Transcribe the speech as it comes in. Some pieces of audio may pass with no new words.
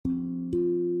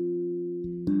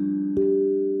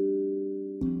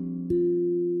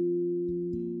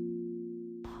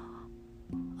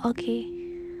Okay,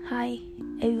 hi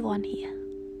everyone here.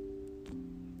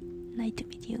 Nice to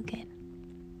meet you again.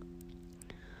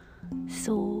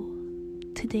 So,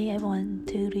 today I want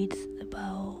to read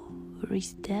about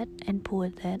Rich Dad and Poor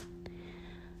Dad,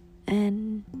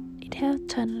 and it has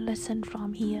 10 lessons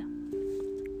from here.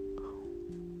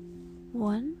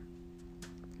 1.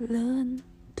 Learn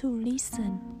to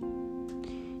listen.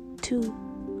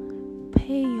 2.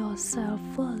 Pay yourself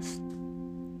first.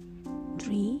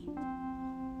 3.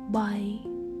 Buy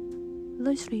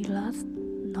luxury last,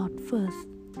 not first.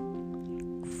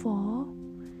 4.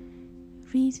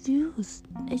 Reduce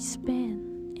expense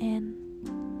and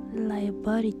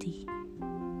liability.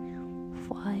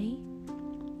 5.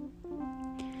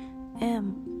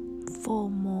 Aim for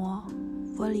more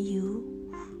value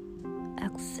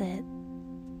access.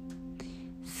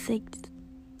 6.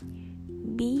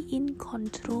 Be in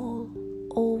control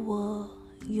over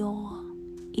your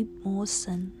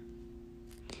emotion.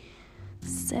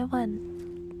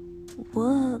 7.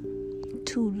 Work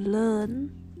to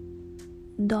learn,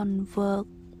 don't work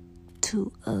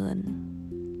to earn.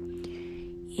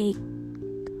 8.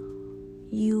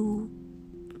 You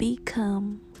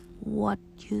become what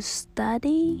you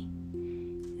study,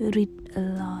 read a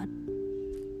lot.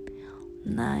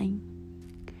 9.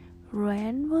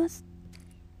 Rainbows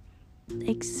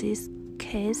exist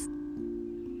case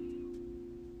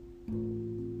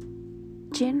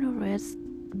generated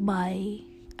by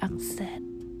access.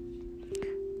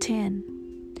 10.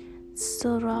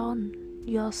 Surround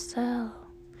yourself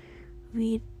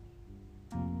with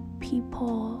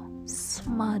people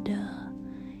smarter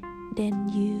than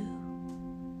you.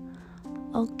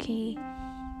 Okay,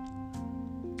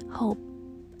 hope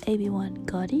everyone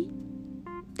got it.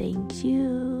 Thank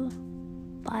you.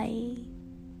 Bye.